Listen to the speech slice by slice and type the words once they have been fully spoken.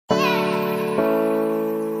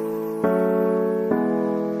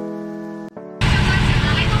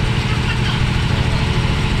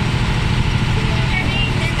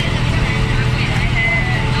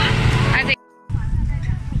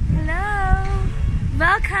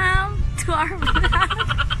to our vlog.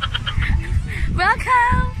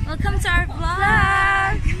 Welcome! Welcome to our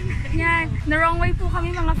vlog! Yan, the wrong way po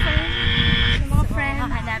kami mga friend. Mga friend.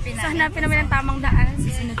 So, hanapin namin ang tamang daan.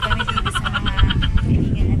 Susunod kami dito sa mga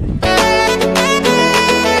kaibigan natin.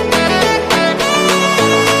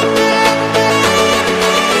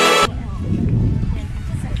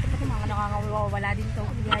 Ito mga nakakawala din to.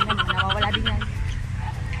 Yan naman, nawawala din yan.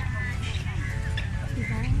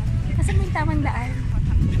 Diba? Kasi may tamang daan.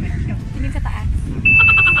 Tingin sa taas.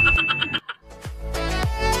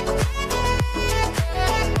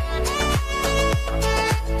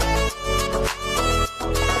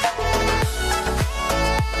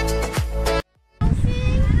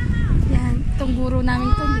 Guro namin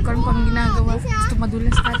to, hindi ko alam kung anong ginagawa. Gusto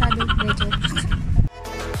madulas kata doon. Medyo.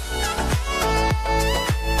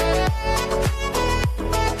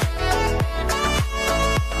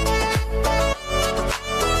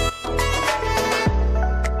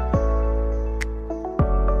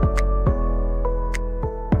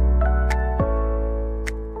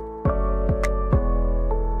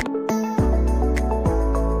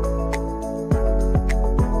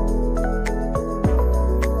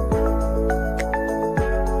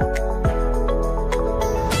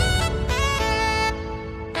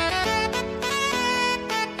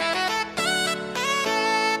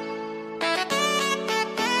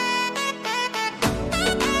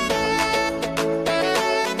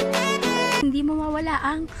 Hindi mawawala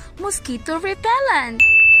ang mosquito repellent.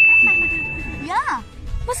 Yeah!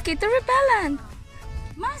 Mosquito repellent.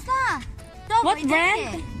 Masa! What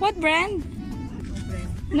brand? What brand?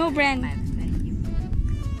 No brand.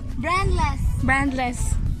 Brandless.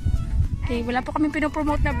 Brandless. Okay, wala po kami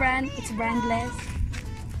pinopromote na brand. It's brandless.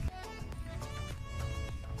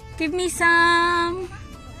 Give me some.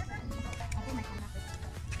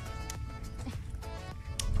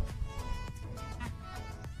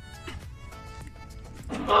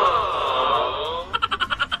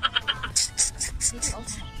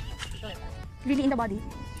 Really in the body.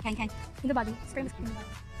 Can. In the body. Spray in the body.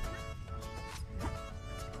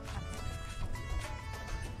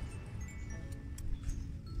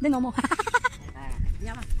 Then no more.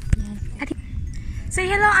 Say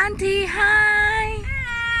hello, Auntie. Hi.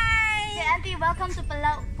 Say, Auntie, welcome to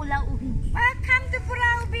Pulau Ubin. Welcome to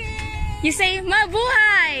Pulau Ubin. You say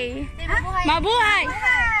mabuhay. Say mabuhay. Mabuhay.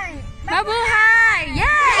 Mabuhay. Mabuhay.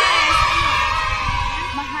 Yes.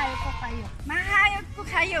 Mahal ko kayo. Mahal ko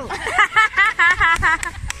kayo.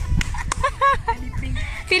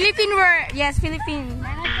 Philippine word. Yes, Philippine.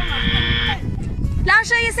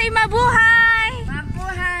 Lasha, you say mabuhay.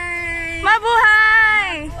 Mabuhay.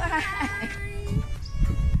 Mabuhay.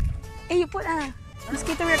 Eh, you put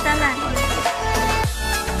mosquito repellent.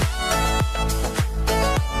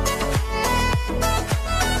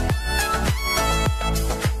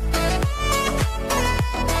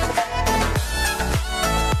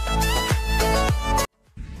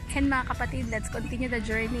 And mga kapatid, let's continue the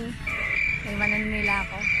journey. May manan nila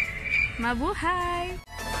ako. Mabuhay!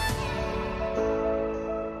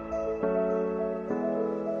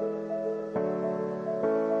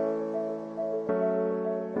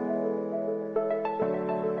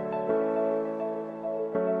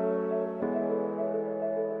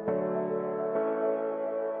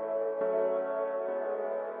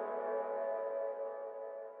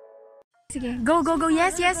 Sige, go.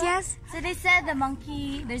 Yes. So they said there's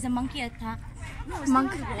a monkey attack.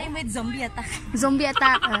 Same with zombie attack. Zombie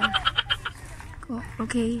attack.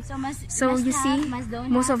 Okay. So you see,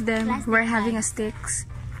 most of them were having a sticks.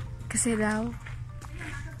 Kasi doon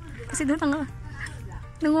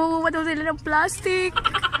nangunguha daw sila ng plastic.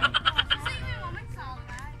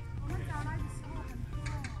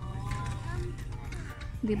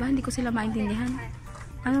 Diba? Hindi ko sila maintindihan.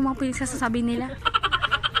 Ano mga pinagsasabi nila?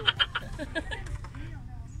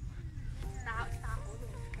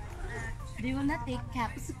 They will not take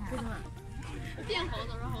caps.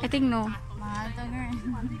 I think no. Mahal to, girl.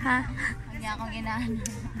 Ha? Hindi akong ginahan.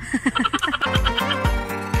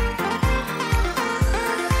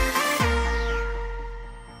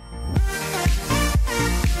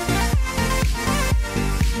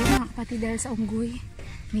 Mga kapatid, dahil sa unggoy,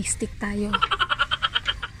 may stick tayo.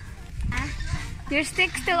 Your stick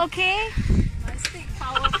still okay? My stick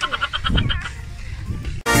powerful.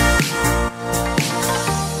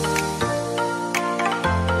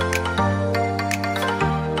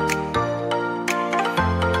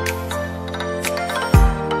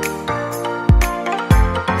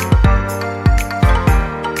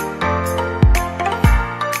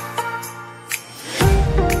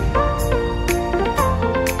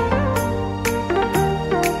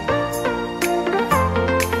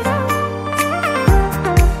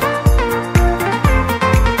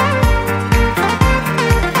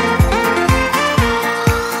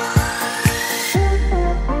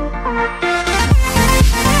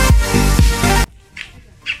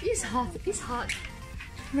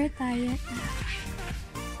 We're tired.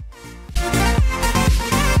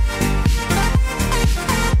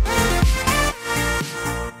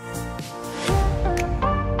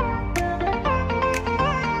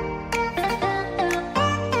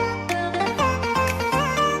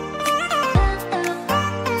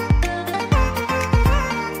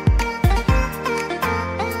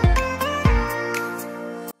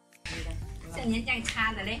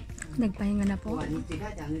 Nagpahinga na po.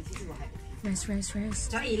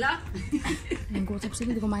 Rest. Ang gutom sila,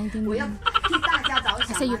 hindi ko maintindihan.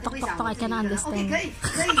 Kasi you talk, I cannot understand.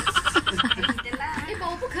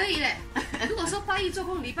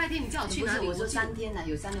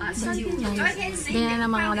 Ganyan na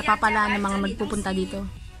mga napapalaan ng mga magpupunta dito.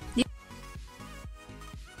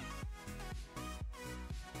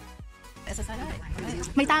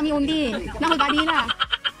 May tami undi. Nahul badila.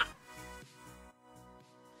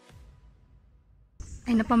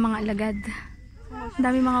 Ay na pa mga alagad.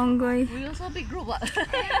 Dami mga unggoy.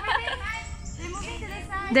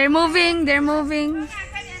 They're moving.